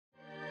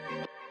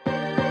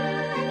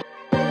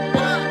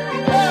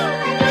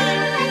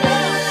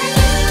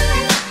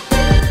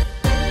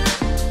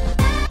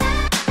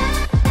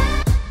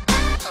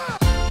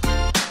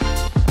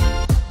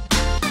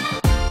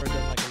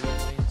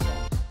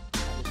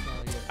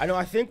I know.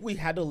 I think we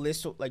had a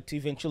list like to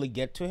eventually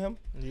get to him.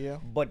 Yeah.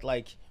 But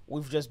like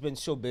we've just been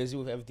so busy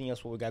with everything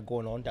else what we got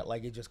going on that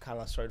like it just kind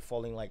of started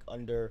falling like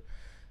under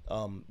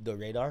the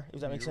radar.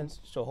 If that makes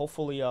sense. So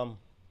hopefully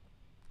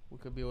we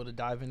could be able to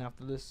dive in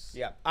after this.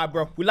 Yeah. All right,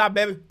 bro. We live,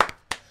 baby.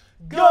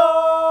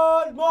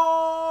 Good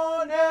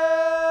morning,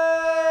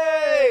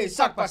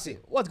 Sakpasi.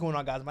 What's going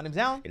on, guys? My name's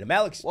Alan. And I'm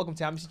Alex. Welcome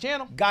to AAMICY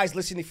channel. Guys,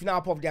 listen, if you're not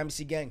a part of the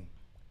Amicy gang,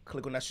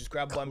 click on that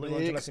subscribe button below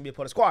and join us and be a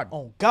part of the squad.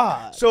 Oh,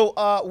 God.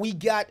 So, we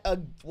got a,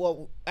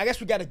 well, I guess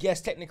we got a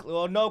guest technically.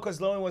 Well, no, because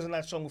Lowen wasn't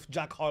that strong with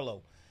Jack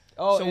Harlow.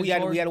 Oh, so we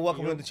had to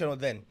welcome him to the channel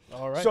then.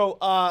 All right. So,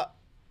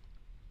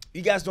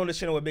 you guys know the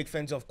channel. We're big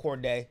fans of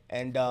Cordae.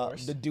 And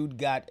the dude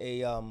got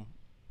a,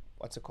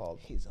 what's it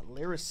called? He's a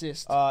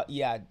lyricist.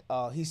 Yeah.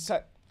 He's...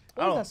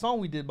 What was that song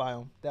we did by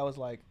him? That was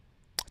like...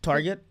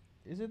 Target?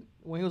 Is it?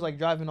 When he was like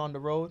driving on the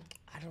road?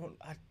 I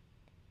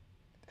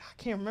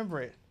can't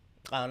remember it.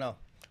 I don't know.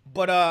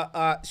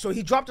 But so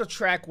he dropped a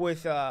track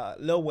with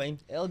Lil Wayne.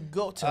 El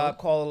Goto.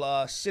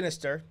 Called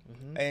Sinister.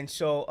 And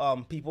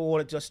so people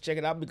want to just check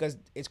it out because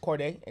it's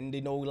Cordae and they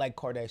know we like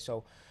Cordae.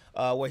 So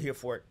we're here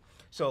for it.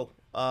 So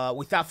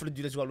without further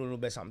ado, let's go a little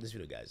bit something this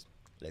video, guys.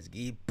 Let's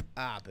keep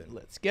popping.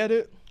 Let's get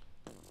it.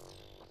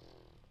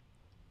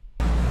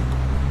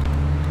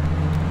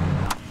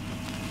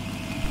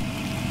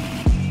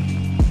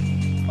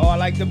 Oh, I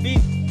like the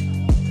beat.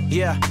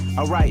 Yeah,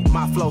 alright,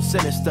 my flow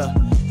sinister.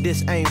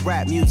 This ain't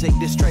rap music,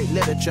 this straight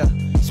literature.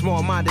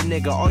 Small-minded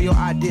nigga, all your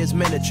ideas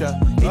miniature.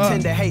 They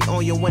tend to hate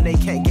on you when they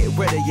can't get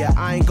rid of you.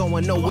 I ain't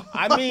going nowhere.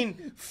 I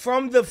mean,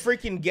 from the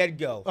freaking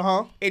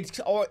get-go, it's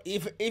or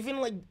even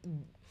like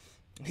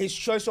his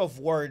choice of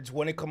words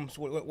when it comes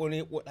when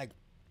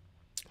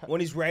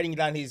he's writing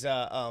down his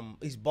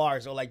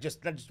bars or like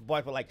just not just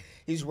bars but like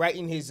he's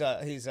writing his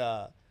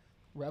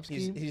rap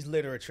scheme? His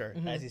literature,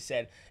 as he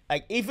said.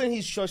 Like, even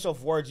his choice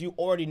of words, you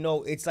already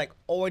know it's, like,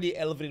 already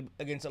elevated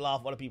against a lot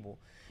of other people.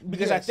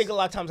 Because I think a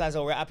lot of times as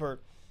a rapper,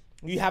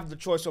 you have the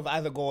choice of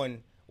either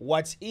going,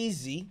 what's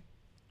easy,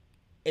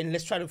 and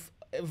let's try to,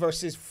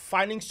 versus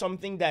finding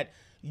something that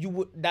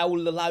that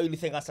will allow you to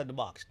think outside the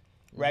box,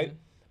 right?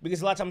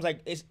 Because a lot of times,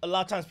 like, a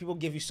lot of times people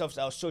give you stuff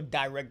that was so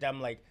direct that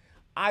I'm like,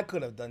 I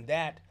could have done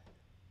that.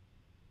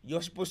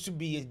 You're supposed to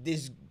be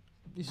this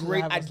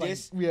great at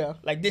this,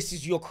 like this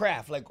is your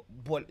craft, like,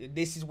 but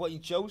this is what you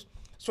chose.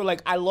 So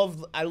like I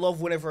love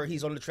whenever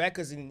he's on the track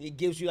because it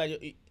gives you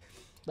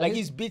like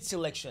his beat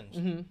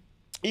selections.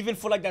 Even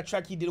for like that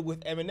track he did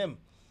with Eminem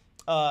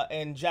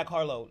and Jack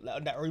Harlow,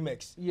 that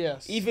remix.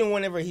 Yes. Even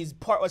whenever his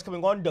part was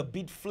coming on, the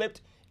beat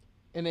flipped,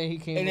 and then he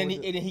came, and then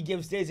he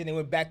gives this, and then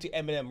went back to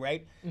Eminem,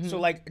 right? So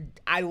like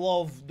I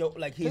love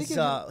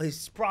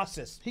his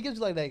process. He gives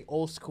you like that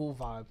old school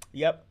vibe.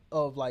 Yep.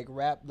 Of like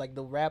rap, like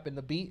the rap and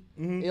the beat,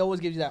 it always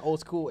gives you that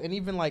old school. And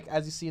even like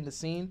as you see in the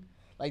scene,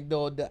 like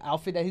the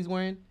outfit that he's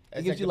wearing,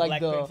 it gives you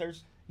like the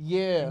Panthers?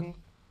 Yeah,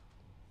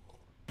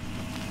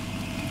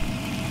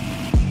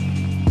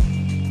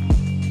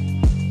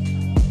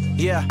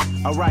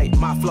 alright,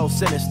 my flow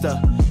sinister.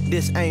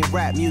 This ain't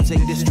rap music,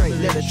 this straight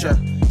literature.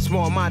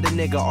 Small-minded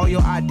nigga, all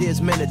your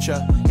ideas miniature.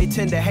 They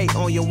tend to hate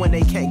on you when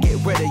they can't get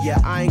rid of you.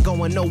 I ain't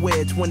going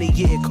nowhere,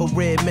 20-year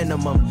career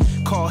minimum.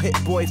 Call Hit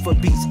Boy for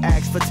beats,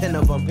 ask for 10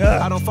 of them.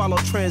 I don't follow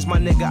trends, my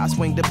nigga, I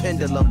swing the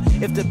pendulum.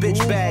 If the bitch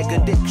bag a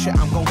dick shit,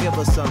 I'm gon' give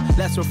her some.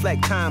 Let's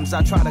reflect times,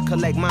 I try to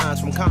collect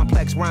minds from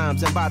complex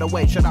rhymes. And by the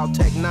way, shout out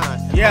Tech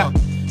 9.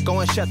 Go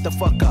and shut the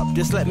fuck up,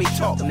 just let me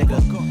talk, nigga.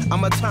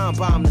 I'm a time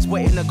bomb that's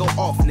waiting to go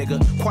off, nigga.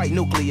 Quite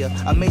nuclear,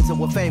 amazing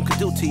what fame could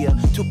do to you.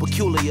 Too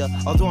peculiar,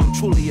 although I'm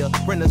truly a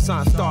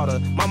renaissance starter.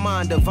 My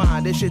mind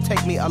divine, this should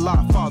take me a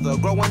lot farther.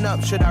 Growing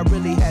up, should I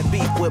really have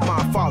beef with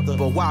my father?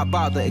 But why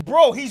bother?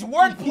 Bro, his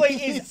wordplay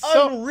is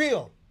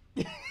unreal.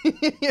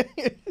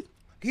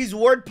 His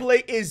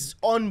wordplay is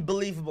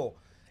unbelievable.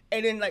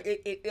 And then like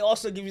it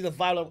also gives you the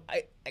vibe of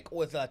like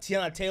with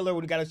Tiana Taylor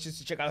when we got a chance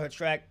to check out her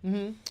track.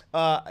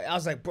 I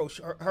was like, bro,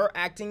 her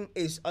acting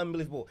is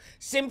unbelievable.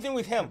 Same thing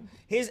with him.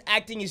 His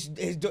acting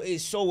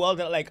is so well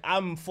that like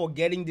I'm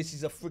forgetting this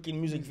is a freaking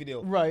music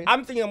video. Right.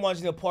 I'm thinking I'm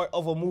watching a part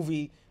of a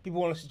movie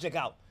people want us to check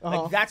out.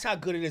 Like that's how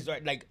good it is.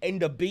 Right. Like in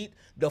the beat,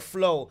 the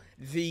flow,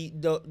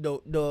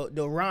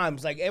 the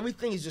rhymes, like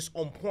everything is just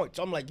on point.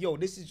 So I'm like, yo,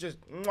 this is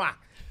just mwah.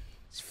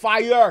 It's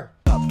fire.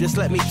 Just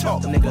let me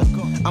talk, nigga.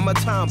 I'm a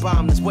time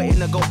bomb that's waiting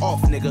to go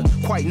off, nigga.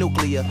 Quite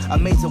nuclear,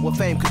 amazing what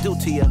fame could do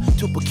to you.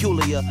 Too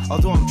peculiar,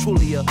 although I'm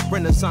truly a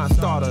renaissance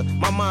starter.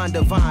 My mind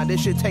divine,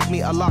 this should take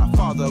me a lot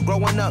farther.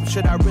 Growing up,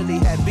 should I really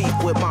have beef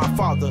with my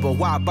father? But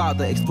why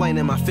bother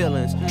explaining my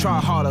feelings? Try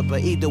harder,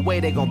 but either way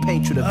they gon'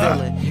 paint you the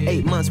villain.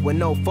 8 months with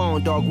no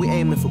phone, dog, we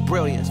aiming for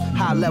brilliance.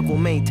 High level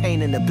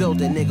maintaining the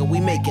building, nigga, we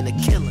making a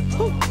killing.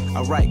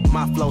 Alright,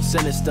 my flow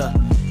sinister.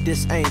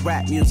 This ain't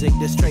rap music,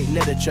 this straight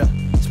literature.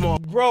 Small.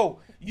 Bro,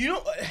 you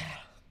know,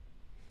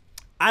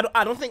 I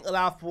don't think a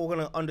lot of people are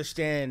gonna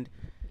understand.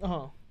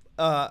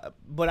 But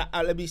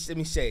let me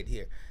say it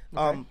here.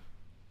 Okay.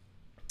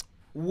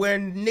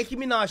 When Nicki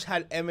Minaj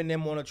had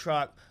Eminem on a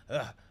track,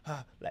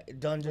 like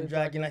Dungeon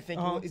Dragon, I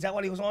think is that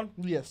what he was on?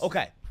 Yes.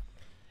 Okay.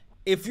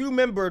 if you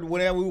remembered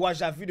whenever we watched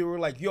that video, we were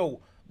like,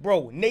 yo,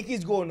 bro,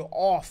 Nake's going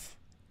off.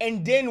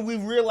 And then we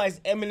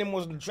realized Eminem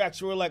was on the track,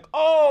 so we were like,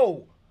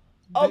 oh,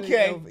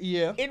 okay.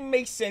 Yeah. It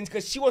makes sense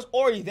because she was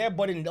already there,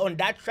 but on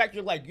that track,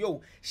 you're like,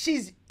 yo,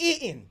 she's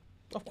eating.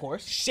 Of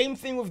course. Same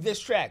thing with this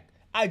track.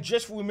 I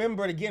just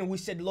remembered again, we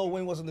said Lil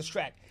Wayne was on this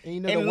track. And, you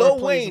know, and Lil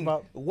Wayne,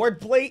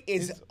 wordplay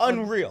is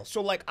unreal.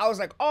 So, like, I was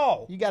like,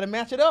 oh. You got to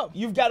match it up.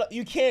 You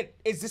can't,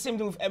 it's the same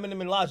thing with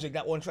Eminem and Logic,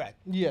 that one track.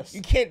 Yes.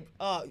 You can't,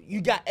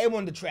 you got M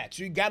on the track,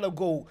 so you got to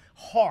go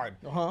hard.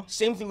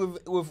 Same thing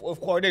with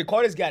Cordae.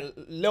 Cordae's got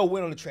Lil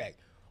Wayne on the track.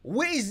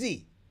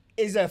 Weezy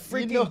is a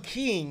freaking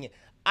king.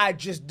 I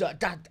just,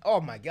 oh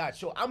my God.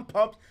 So I'm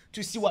pumped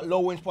to see what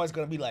Lil Wayne's part is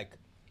going to be like.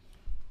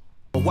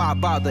 Why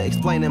bother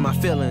explaining my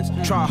feelings?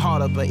 Try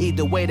harder, but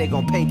either way they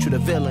gon' paint you the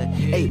villain.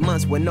 8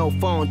 months with no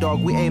phone,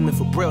 dog, we aiming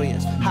for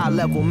brilliance. High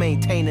level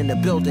maintaining the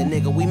building,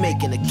 nigga, we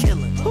making a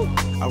killing.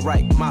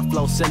 Alright, my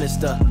flow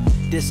sinister.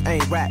 This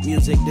ain't rap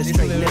music, this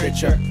straight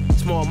literature.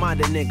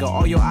 Small-minded nigga,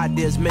 all your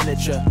ideas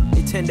miniature.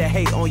 They tend to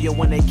hate on you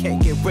when they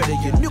can't get rid of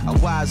you. A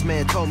wise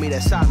man told me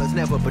that silence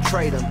never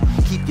betrayed him.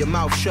 Keep your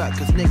mouth shut,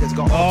 cause niggas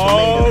gon'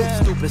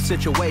 ultimatum. Stupid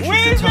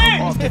situations, the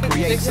tongue often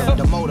creates them.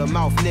 The motor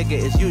mouth nigga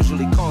is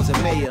usually causing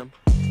mayhem.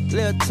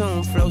 Lil'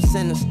 tune, flow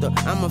sinister,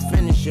 I'ma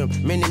finish him.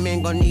 Many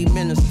men gon' need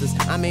ministers,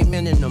 I ain't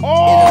mending them.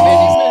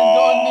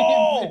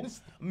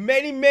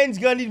 Many men's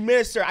gonna need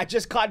minister. I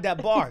just caught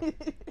that bar.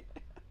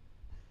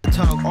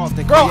 Tongue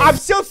often bro, I'm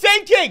still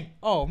thinking.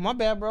 Oh, my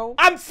bad, bro.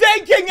 I'm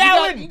thinking,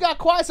 Alan. You got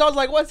quiet, so I was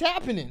like, what's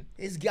happening?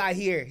 This guy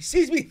here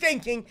sees me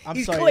thinking.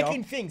 He's sorry,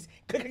 clicking things.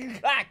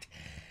 Click.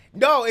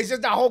 No, it's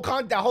just that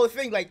whole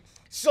thing. Like,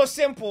 so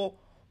simple.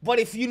 But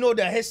if you know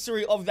the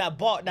history of that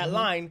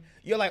line,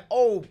 you're like,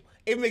 oh,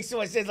 it makes so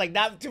much sense. Like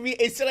that to me,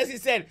 as soon as he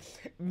said,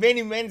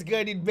 many men's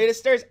gonna need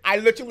ministers, I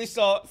literally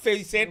saw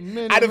 50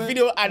 Cent at a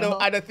video,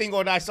 at a thing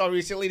on I saw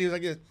recently. He was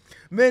like this,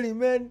 many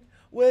men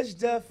wish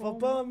death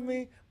upon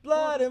me,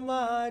 blood in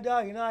my eye,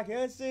 dog, and I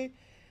can't see.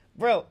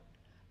 Bro,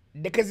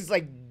 because it's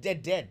like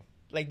dead.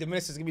 Like the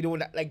minister's gonna be doing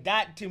that. Like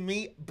that to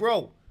me,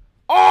 bro.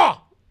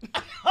 Oh!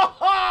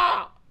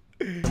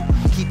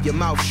 Keep your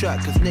mouth shut,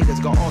 cause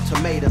niggas got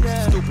ultimatums.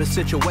 Stupid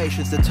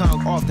situations, the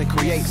tongue often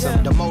creates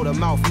them. The motor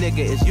mouth nigga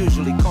is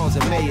usually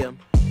causing mayhem.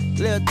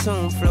 Lil'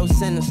 tune, flow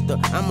sinister,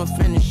 I'ma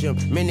finish him.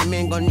 Many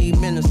men gon' need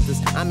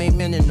ministers, I ain't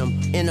mending them.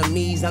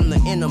 Enemies, I'm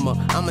the enema,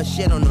 I'ma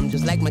shit on them.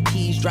 Just like my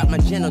keys, drop my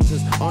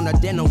genitals. On the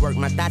dinner work,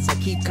 my thoughts I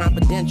keep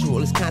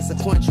confidential. It's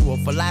consequential,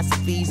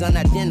 philosophies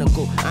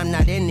unidentical. I'm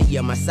not in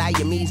ya, my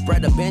Siamese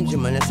brother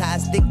Benjamin. That's how I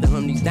stick to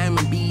him, these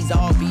diamond bees,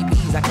 all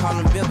BBs. I call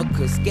them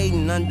Vivica,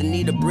 skating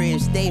underneath the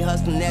bridge. Stay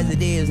hustling as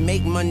it is,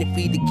 make money,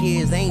 feed the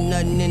kids. Ain't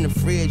nothing in the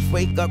fridge,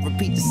 wake up,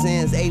 repeat the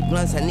sins. 8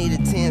 blunts, I need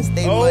a 10,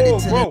 stay muddy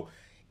to bro.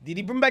 Did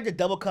he bring back the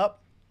double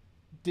cup?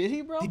 Did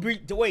he, bro?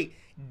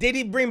 Did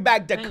he bring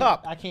back the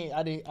cup?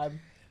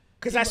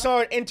 Because I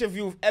saw an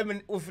interview with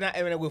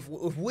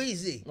with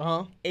Weezy.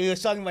 And he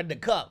was talking about the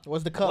cup.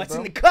 What's the cup, What's bro?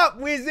 in the cup,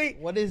 Weezy?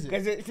 What is it?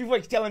 Because people were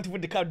telling him to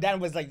put the cup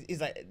down, was like,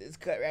 he's like, this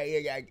cup right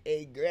here got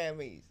 8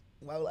 Grammys.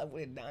 Why would I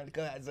put it down?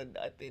 Because it has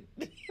nothing.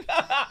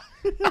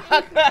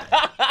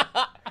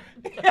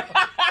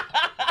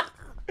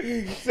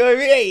 So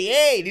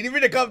hey, did he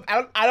bring the cup?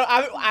 I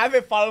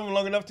haven't followed him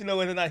long enough to know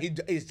whether or not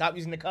he stopped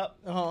using the cup,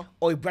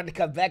 or he brought the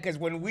cup back. Because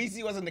when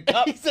Weezy was in the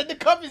cup, he said the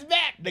cup is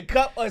back. The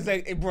cup was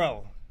like, hey,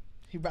 bro.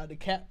 He brought the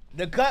cap.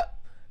 The cup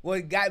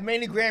got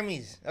many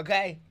Grammys.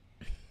 Okay,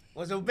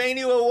 was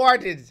many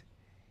awarded.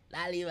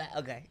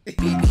 Okay.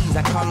 BBs,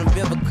 I call them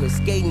Vivica,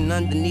 skating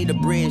underneath the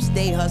bridge.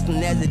 Stay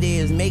hustling as it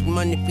is, make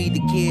money, feed the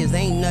kids.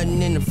 Ain't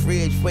nothing in the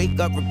fridge, wake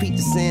up, repeat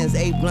the sins.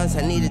 8 blunts,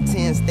 I need a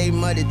 10, stay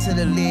muddy to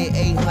the lid.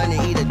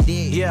 800, eat a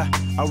dick. Yeah,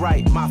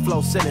 alright, my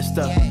flow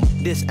sinister. Yeah.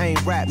 This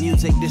ain't rap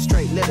music, this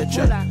straight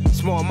literature.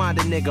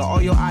 Small-minded nigga,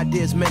 all your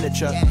ideas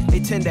miniature. They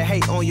tend to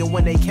hate on you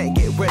when they can't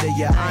get rid of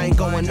you. I ain't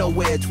going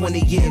nowhere,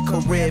 20-year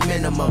career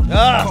minimum.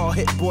 Call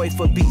Hit Boy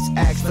for beats,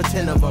 ask for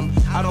 10 of them.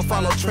 I don't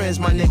follow trends,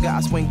 my nigga,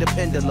 I swing the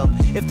pendulum.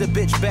 If the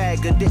bitch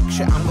bag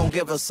addiction, I'm gon'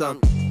 give her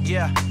some.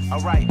 Yeah,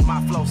 alright,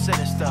 my flow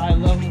sinister. I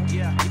love him.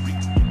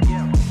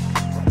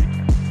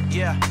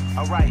 Yeah,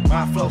 alright,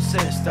 my flow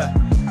sinister.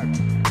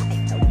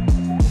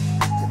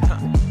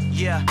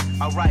 Yeah,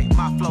 alright,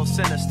 my flow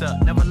sinister.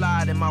 Never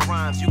lied in my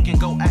rhymes, you can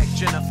go ask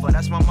Jennifer.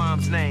 That's my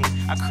mom's name.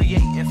 I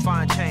create and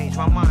find change.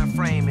 My mind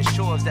frame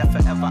ensures that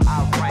forever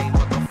I reign.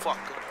 What the fuck?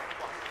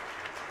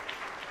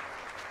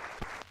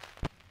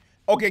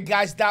 Okay,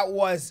 guys, that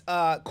was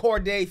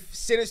Cordae,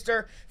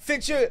 Sinister,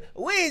 feature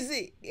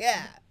Weezy.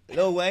 Yeah,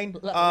 Lil Wayne.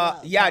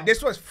 Yeah,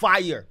 this was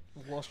fire.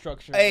 Well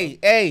structured.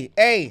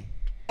 Hey.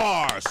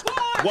 Mars.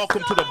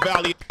 Welcome to the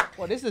Valley.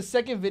 Well, this is the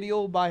second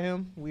video by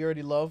him we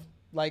already love.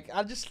 Like,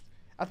 I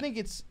think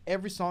it's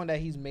every song that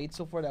he's made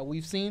so far that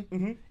we've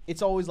seen.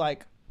 It's always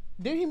like,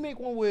 did he make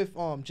one with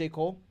J.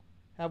 Cole?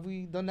 Have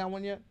we done that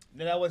one yet?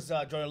 No, that was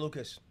Joyner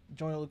Lucas.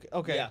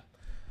 Okay. Yeah.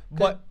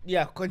 But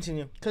yeah,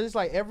 continue. Because it's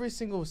like every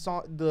single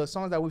song, the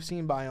songs that we've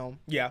seen by him.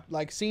 Yeah.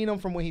 Like seeing him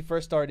from when he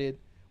first started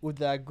with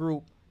that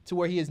group to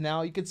where he is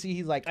now. You could see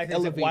he's like I think it's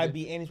elevated. like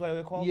YBN is what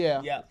they're called.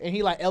 Yeah, Yeah. and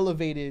he like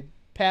elevated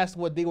past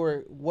what they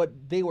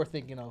were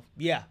thinking of.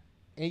 Yeah.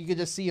 And you could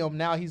just see him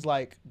now. He's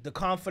like The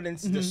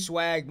confidence, the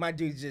swag. My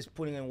dude's just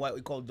putting in what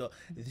we call the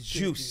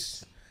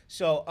juice.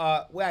 So,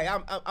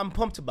 I'm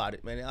pumped about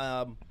it,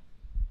 man.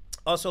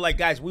 Also, like,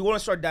 guys, we want to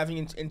start diving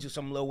into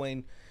some Lil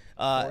Wayne.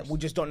 We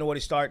just don't know where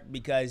to start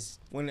because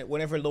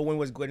whenever Lil Wayne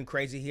was going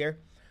crazy here,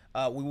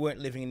 we weren't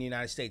living in the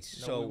United States,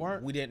 so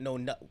we didn't know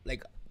we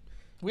didn't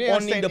only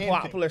understand the anything.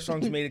 popular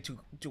songs made it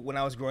to when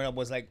I was growing up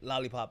was like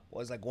Lollipop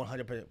was like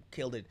 100%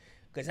 killed it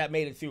because that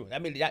made it through.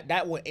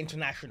 That went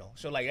international.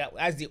 So like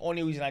that's the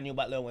only reason I knew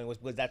about Lil Wayne was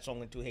because that song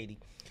went to Haiti.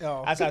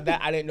 Oh. Outside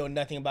that, I didn't know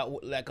nothing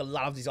about like a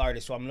lot of these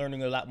artists. So I'm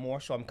learning a lot more.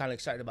 So I'm kind of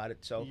excited about it.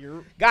 So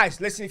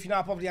guys, listen, if you're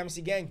not part of the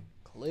AAMICY gang,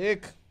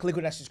 click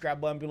on that subscribe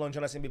button below and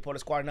join us and be part of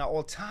the squad. Now,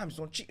 all times,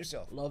 don't cheat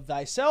yourself. Love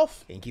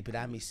thyself And keep it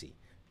AAMICY.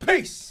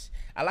 Peace.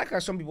 I like how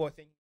some people are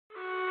thinking.